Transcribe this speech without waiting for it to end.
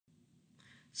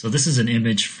So this is an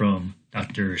image from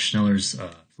Dr. Schneller's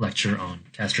lecture on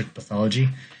gastric pathology,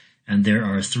 and there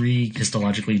are three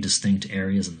histologically distinct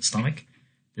areas in the stomach.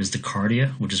 There's the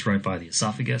cardia, which is right by the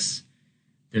esophagus.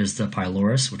 There's the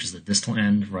pylorus, which is the distal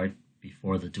end right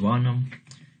before the duodenum.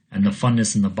 And the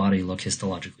fundus and the body look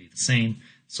histologically the same,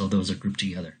 so those are grouped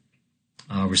together.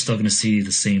 We're still going to see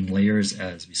the same layers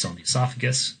as we saw in the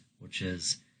esophagus, which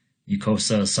is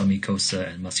mucosa,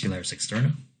 submucosa, and muscularis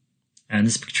externa. And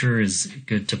this picture is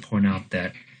good to point out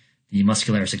that the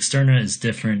muscularis externa is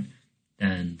different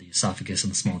than the esophagus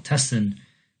and the small intestine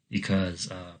because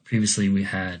previously we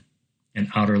had an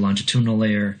outer longitudinal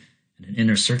layer and an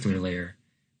inner circular layer,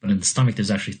 but in the stomach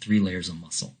there's actually three layers of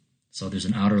muscle. So there's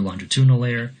an outer longitudinal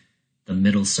layer, the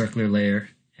middle circular layer,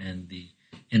 and the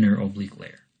inner oblique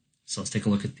layer. So let's take a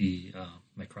look at the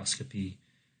microscopy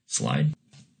slide.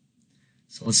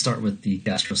 So let's start with the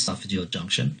gastroesophageal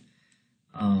junction.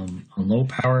 On low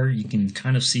power, you can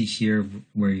kind of see here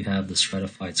where you have the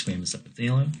stratified squamous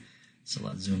epithelium. So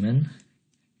let's zoom in.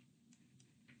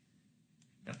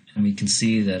 Yep. And we can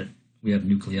see that we have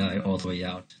nuclei all the way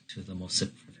out to the most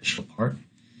superficial part.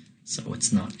 So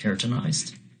it's not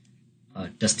keratinized.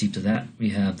 Just deep to that,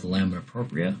 we have the lamina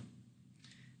propria.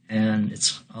 And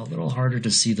it's a little harder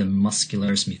to see the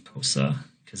muscularis mucosa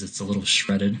because it's a little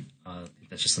shredded. I think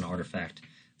that's just an artifact.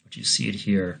 But you see it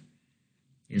here.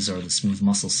 These are the smooth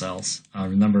muscle cells.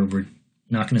 Remember, we're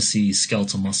not going to see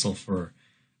skeletal muscle for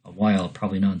a while,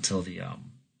 probably not until the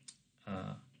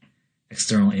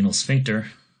external anal sphincter.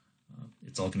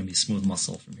 It's all going to be smooth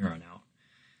muscle from here on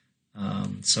out.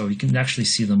 So you can actually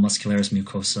see the muscularis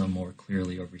mucosa more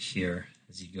clearly over here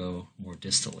as you go more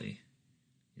distally.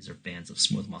 These are bands of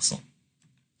smooth muscle.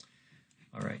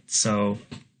 All right, so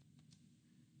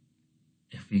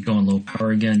if we go on low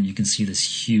power again, you can see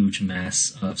this huge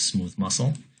mass of smooth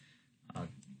muscle.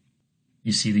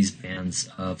 You see these bands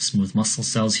of smooth muscle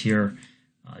cells here.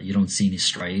 You don't see any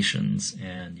striations,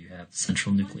 and you have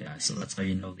central nuclei, so that's how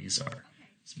you know these are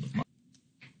smooth muscle.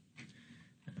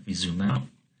 And if we zoom out,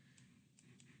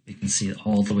 you can see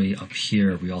all the way up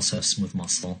here, we also have smooth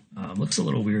muscle. Looks a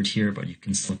little weird here, but you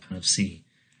can still kind of see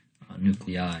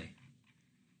nuclei.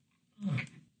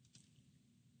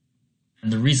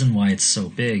 And the reason why it's so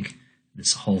big,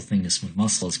 this whole thing is smooth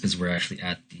muscle, is because we're actually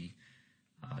at the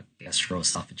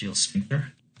gastroesophageal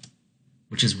sphincter,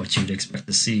 which is what you'd expect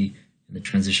to see in the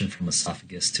transition from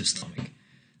esophagus to stomach.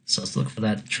 So let's look for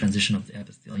that transition of the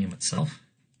epithelium itself.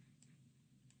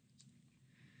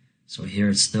 So here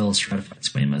it's still stratified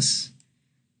squamous.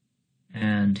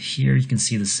 And here you can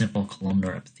see the simple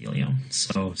columnar epithelium.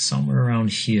 So somewhere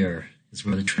around here is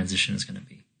where the transition is going to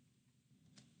be.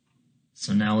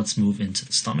 So now let's move into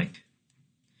the stomach.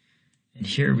 And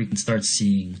here we can start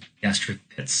seeing gastric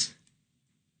pits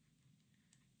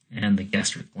and the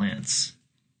gastric glands.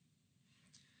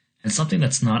 And something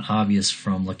that's not obvious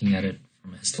from looking at it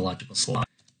from a histological slide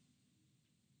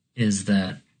is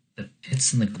that the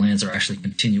pits and the glands are actually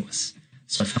continuous.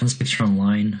 So I found this picture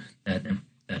online that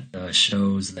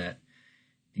shows that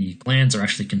the glands are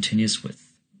actually continuous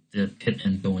with the pit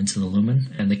and go into the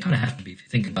lumen, and they kind of have to be. If you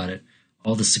think about it,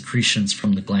 all the secretions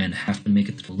from the gland have to make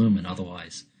it to the lumen,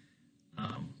 otherwise,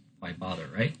 why bother,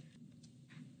 right?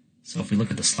 So if we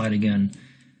look at the slide again,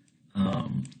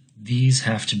 these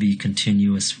have to be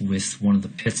continuous with one of the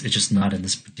pits. It's just not in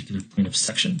this particular plane of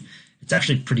section. It's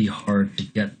actually pretty hard to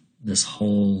get this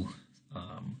whole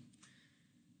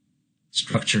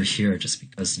structure here just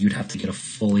because you'd have to get a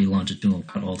fully longitudinal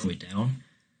cut all the way down.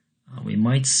 We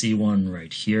might see one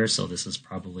right here, so this is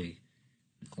probably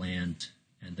the gland,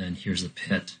 and then here's the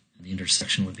pit, and the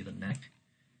intersection would be the neck.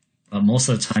 But most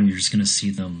of the time you're just going to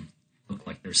see them look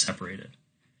like they're separated,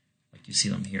 like you see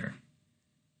them here,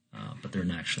 but they're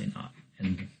actually not.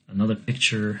 And another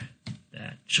picture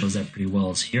that shows that pretty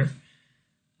well is here.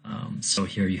 So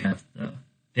here you have the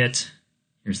pit,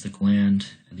 here's the gland,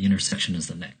 and the intersection is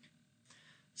the neck.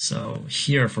 So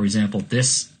here, for example,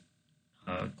 this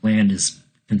gland is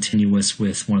continuous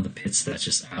with one of the pits that's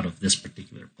just out of this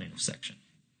particular plane of section.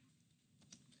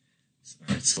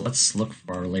 All right, so let's look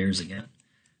for our layers again.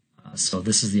 So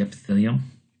this is the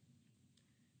epithelium.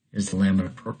 Here's the lamina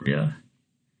propria.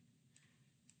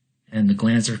 And the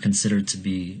glands are considered to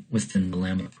be within the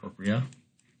lamina propria.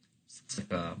 So it's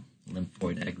like a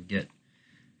lymphoid aggregate.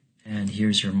 And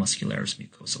here's your muscularis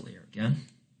mucosa layer again.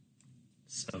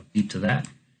 So deep to that,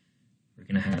 we're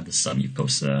going to have the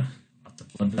submucosa, lots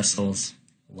of blood vessels,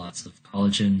 lots of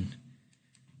collagen.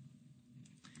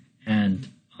 And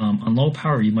on low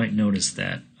power, you might notice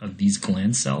that these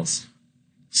gland cells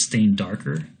stain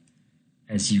darker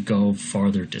as you go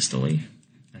farther distally.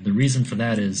 And the reason for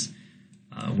that is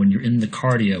When you're in the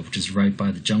cardia, which is right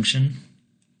by the junction,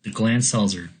 the gland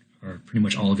cells are pretty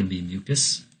much all going to be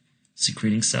mucus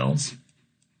secreting cells.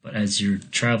 But as you're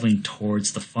traveling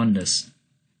towards the fundus,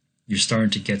 you're starting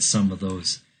to get some of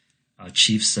those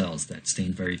chief cells that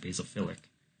stain very basophilic,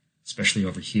 especially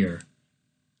over here.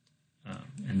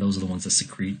 And those are the ones that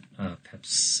secrete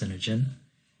pepsinogen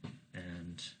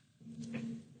and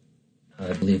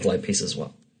I believe lipase as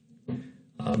well.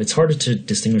 It's harder to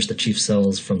distinguish the chief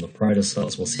cells from the parietal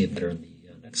cells. We'll see it better in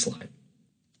the next slide.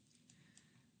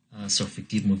 So if we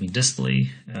keep moving distally,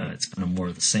 it's kind of more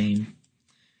of the same.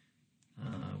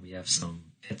 We have some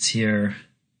pits here,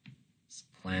 some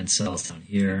gland cells down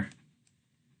here.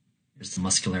 Here's the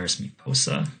muscularis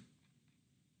mucosa.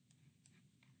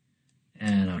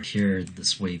 And out here,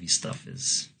 this wavy stuff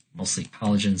is mostly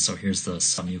collagen. So here's the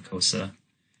submucosa.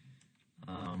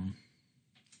 I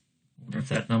wonder if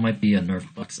that might be a nerve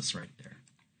plexus right there.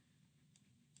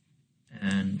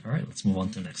 And all right, let's move on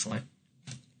to the next slide.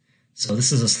 So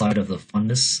this is a slide of the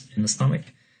fundus in the stomach.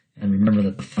 And remember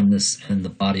that the fundus and the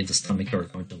body of the stomach are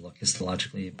going to look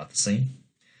histologically about the same.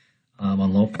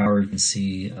 On low power, you can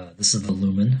see this is the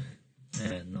lumen.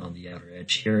 And on the outer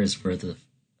edge here is where the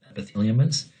epithelium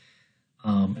is.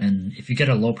 And if you get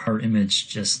a low power image,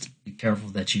 just be careful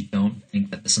that you don't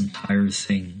think that this entire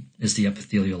thing is the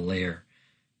epithelial layer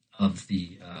of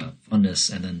the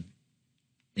fundus and then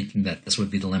thinking that this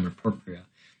would be the lamina propria.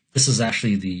 This is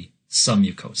actually the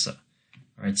submucosa.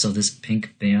 All right, so this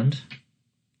pink band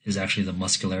is actually the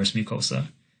muscularis mucosa.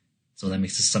 So that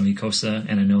makes it submucosa,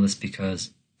 and I know this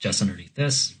because just underneath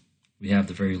this, we have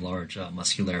the very large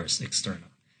muscularis externa.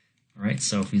 All right,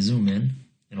 so if we zoom in,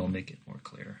 it'll make it more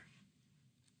clear.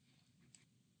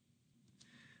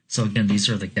 So again, these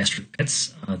are the gastric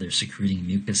pits. They're secreting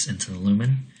mucus into the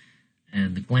lumen.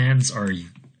 And the glands are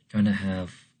going to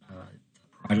have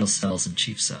the parietal cells and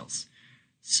chief cells.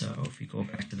 So if we go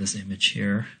back to this image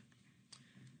here,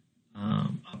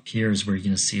 up here is where you're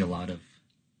going to see a lot of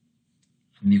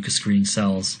mucus secreting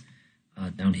cells.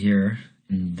 Down here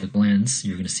in the glands,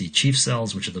 you're going to see chief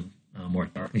cells, which are the more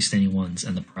darkly staining ones,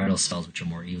 and the parietal cells, which are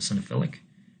more eosinophilic.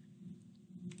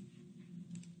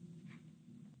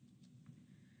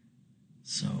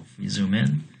 So if we zoom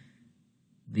in,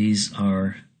 these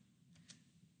are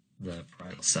the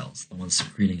parietal cells, the ones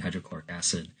secreting hydrochloric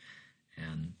acid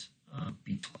and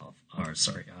B12,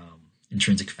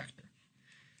 intrinsic factor.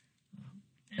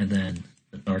 And then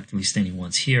the darkly staining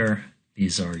ones here,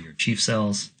 these are your chief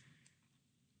cells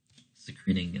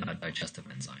secreting digestive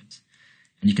enzymes.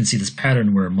 And you can see this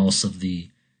pattern where most of the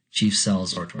chief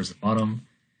cells are towards the bottom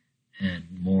and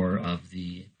more of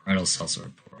the parietal cells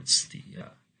are towards the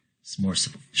more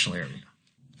superficial area.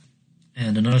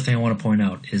 And another thing I want to point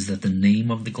out is that the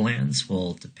name of the glands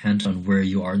will depend on where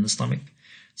you are in the stomach.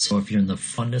 So if you're in the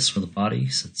fundus or the body,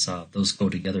 since those go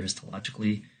together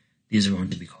histologically, these are going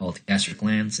to be called gastric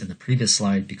glands. In the previous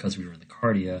slide, because we were in the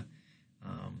cardia,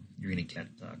 you're going to get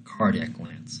cardiac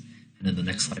glands. And in the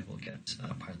next slide, we'll get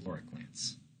pyloric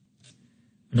glands.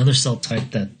 Another cell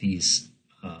type that these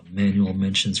manual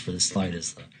mentions for this slide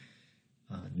is the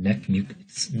neck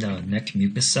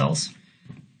mucus cells.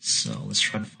 So let's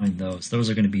try to find those. Those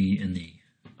are going to be in the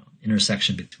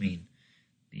intersection between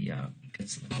the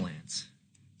pits and the glands.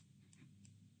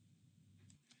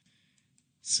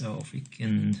 So if we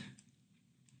can,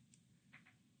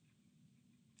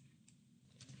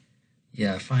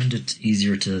 I find it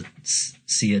easier to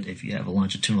see it if you have a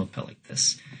longitudinal pit like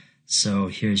this. So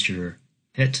here's your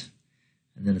pit,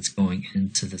 and then it's going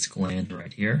into this gland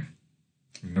right here.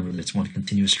 Remember, it's one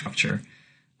continuous structure.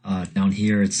 Down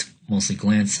here, it's mostly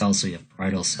gland cells, so you have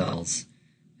parietal cells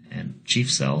and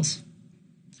chief cells.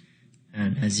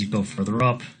 And as you go further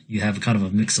up, you have kind of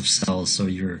a mix of cells, so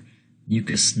your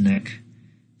mucous neck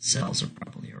cells are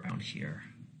probably around here.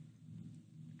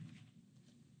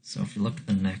 So if you look at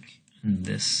the neck in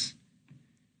this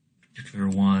particular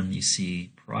one, you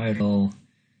see parietal,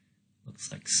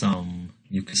 looks like some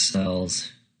mucus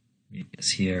cells,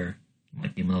 mucus here,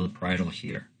 might be another parietal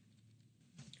here.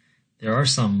 There are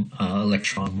some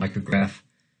electron micrograph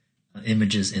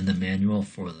images in the manual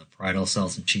for the parietal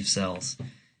cells and chief cells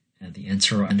and the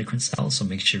enteroendocrine cells, so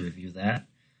make sure you review that.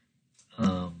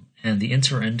 And the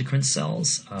enteroendocrine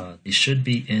cells, they should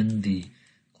be in the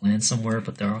gland somewhere,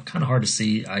 but they're kind of hard to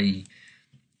see. I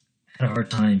had a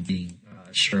hard time being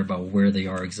sure about where they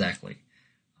are exactly,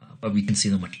 but we can see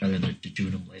them much better in the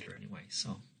jejunum later anyway,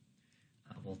 so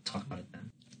we'll talk about it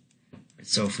then. Right,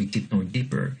 so if we keep going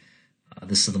deeper,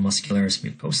 this is the muscularis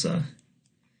mucosa,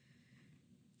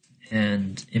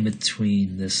 and in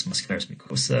between this muscularis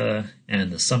mucosa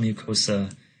and the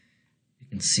submucosa, you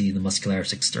can see the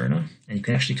muscularis externa, and you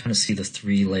can actually kind of see the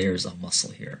three layers of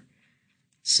muscle here.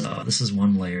 So this is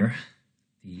one layer,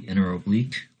 the inner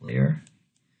oblique layer.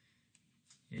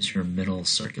 Here's your middle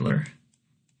circular.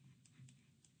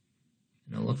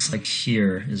 And it looks like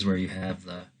here is where you have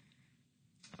the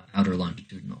outer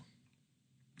longitudinal.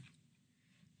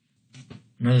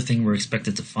 Another thing we're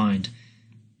expected to find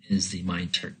is the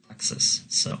myenteric plexus.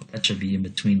 So that should be in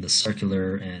between the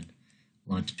circular and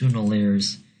longitudinal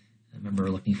layers. I remember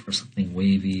looking for something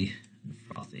wavy and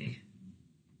frothy.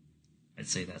 I'd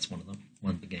say that's one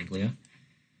of the ganglia.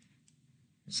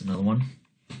 There's another one.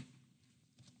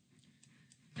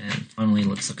 And finally,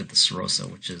 let's look at the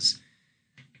serosa, which is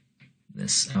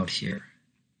this out here.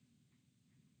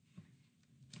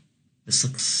 This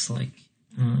looks like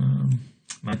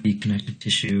might be connective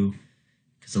tissue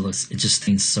because it just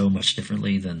stains so much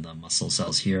differently than the muscle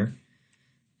cells here.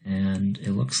 And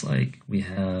it looks like we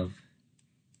have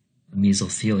a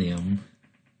mesothelium,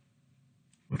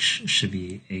 which should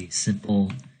be a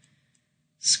simple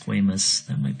squamous,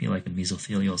 that might be like a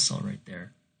mesothelial cell right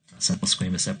there, a simple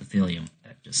squamous epithelium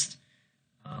that just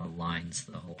lines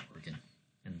the whole organ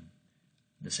in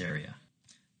this area.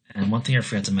 And one thing I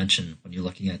forgot to mention when you're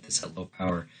looking at this at low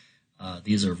power,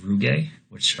 these are rugae,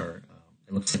 which are,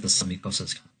 it looks like the submucosa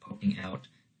is kind of poking out,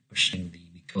 pushing the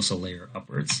mucosal layer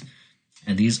upwards.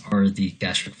 And these are the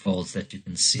gastric folds that you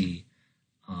can see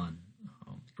on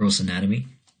gross anatomy.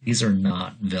 These are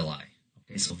not villi.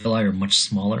 Okay, so villi are much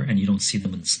smaller, and you don't see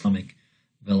them in the stomach.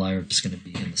 Villi are just going to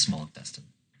be in the small intestine.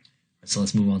 Right, so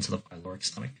let's move on to the pyloric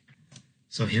stomach.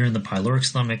 So here in the pyloric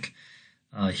stomach,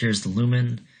 here's the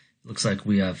lumen. It looks like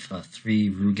we have three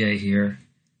rugae here.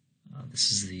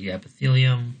 This is the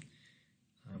epithelium.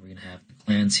 We're going to have the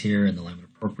glands here and the lamina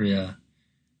propria.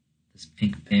 This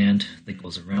pink band that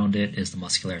goes around it is the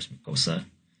muscularis mucosa.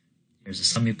 Here's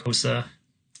the submucosa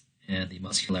and the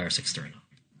muscularis externa.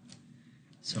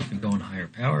 So if we go in higher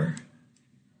power,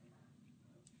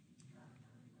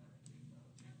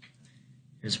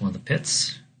 here's one of the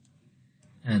pits,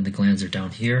 and the glands are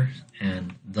down here,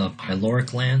 and the pyloric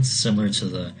glands, similar to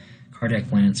the cardiac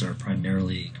glands, are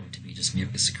primarily going to be just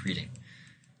mucus secreting.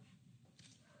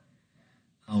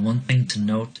 One thing to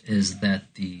note is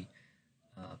that the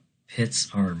pits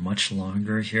are much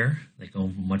longer here. They go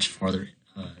much farther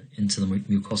into the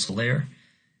mucosal layer,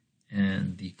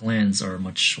 and the glands are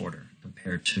much shorter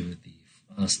compared to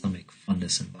the stomach,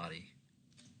 fundus, and body.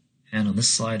 And on this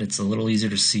slide, it's a little easier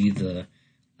to see the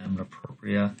lamina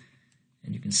propria,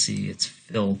 and you can see it's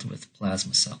filled with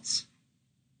plasma cells.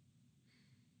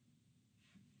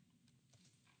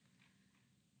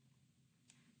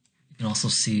 You can also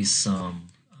see some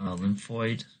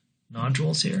lymphoid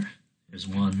nodules here. There's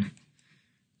one,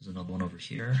 there's another one over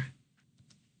here.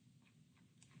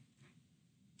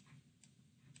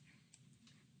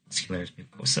 Muscularis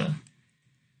mucosa.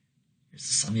 Here's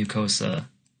the submucosa,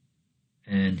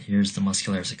 and here's the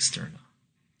muscularis externa.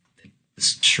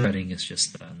 This shredding is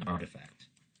just an artifact.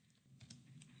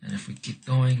 And if we keep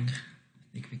going,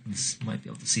 I think we might be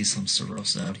able to see some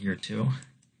serosa out here too.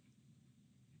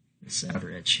 This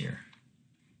outer edge here.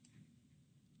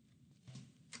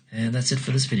 And that's it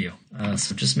for this video.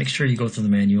 So just make sure you go through the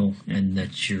manual and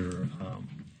that you're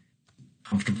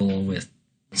comfortable with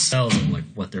the cells and like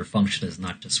what their function is,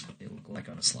 not just what they look like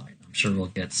on a slide. I'm sure we'll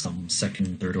get some second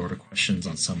and third order questions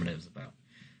on summatives about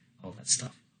all that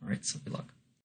stuff. All right, so good luck.